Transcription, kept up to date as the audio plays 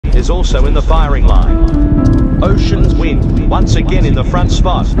is also in the firing line. Ocean's Wind, once again in the front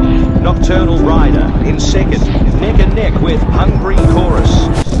spot. Nocturnal Rider in second, neck and neck with Hungry Chorus.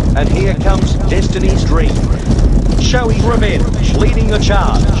 And here comes Destiny's Dream. Showy Revenge leading the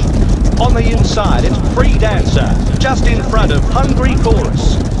charge. On the inside, it's Free Dancer, just in front of Hungry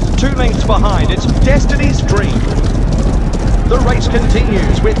Chorus. 2 lengths behind, it's Destiny's Dream. The race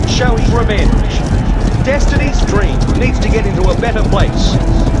continues with Showy Revenge. Destiny's Dream needs to get into a better place.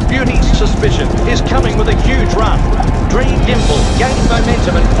 Beauty's Suspicion is coming with a huge run. Dream Dimple gaining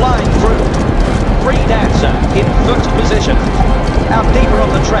momentum and flying through. Free Dancer in first position. Out deeper on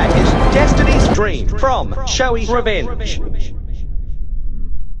the track is Destiny's Dream from Showy Revenge.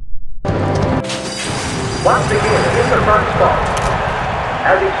 Once again in the front spot.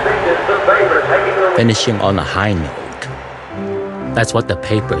 As expected, the favourite taking the... Finishing on a high note. That's what the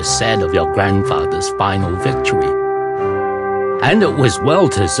papers said of your grandfather's final victory. And it was well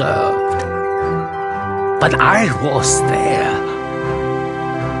deserved. But I was there.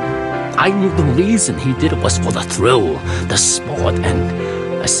 I knew the reason he did it was for the thrill, the sport,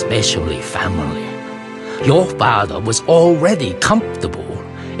 and especially family. Your father was already comfortable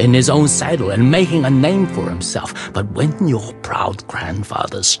in his own saddle and making a name for himself. But when your proud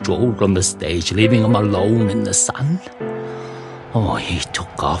grandfather strolled on the stage, leaving him alone in the sun, oh, he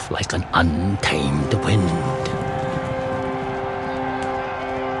took off like an untamed wind.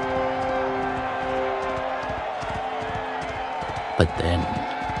 But then,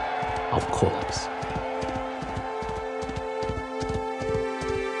 of course,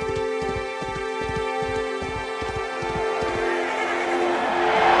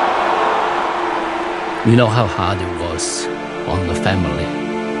 you know how hard it was on the family.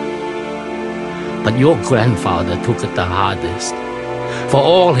 But your grandfather took it the hardest. For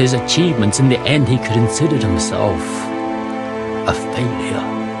all his achievements, in the end, he considered himself a failure.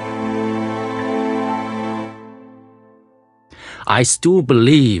 I still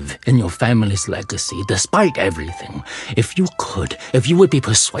believe in your family's legacy, despite everything. If you could, if you would be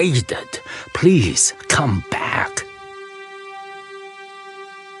persuaded, please come back.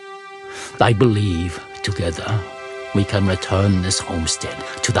 I believe together we can return this homestead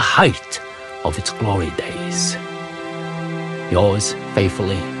to the height of its glory days. Yours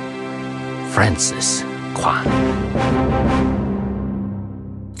faithfully, Francis Kwan.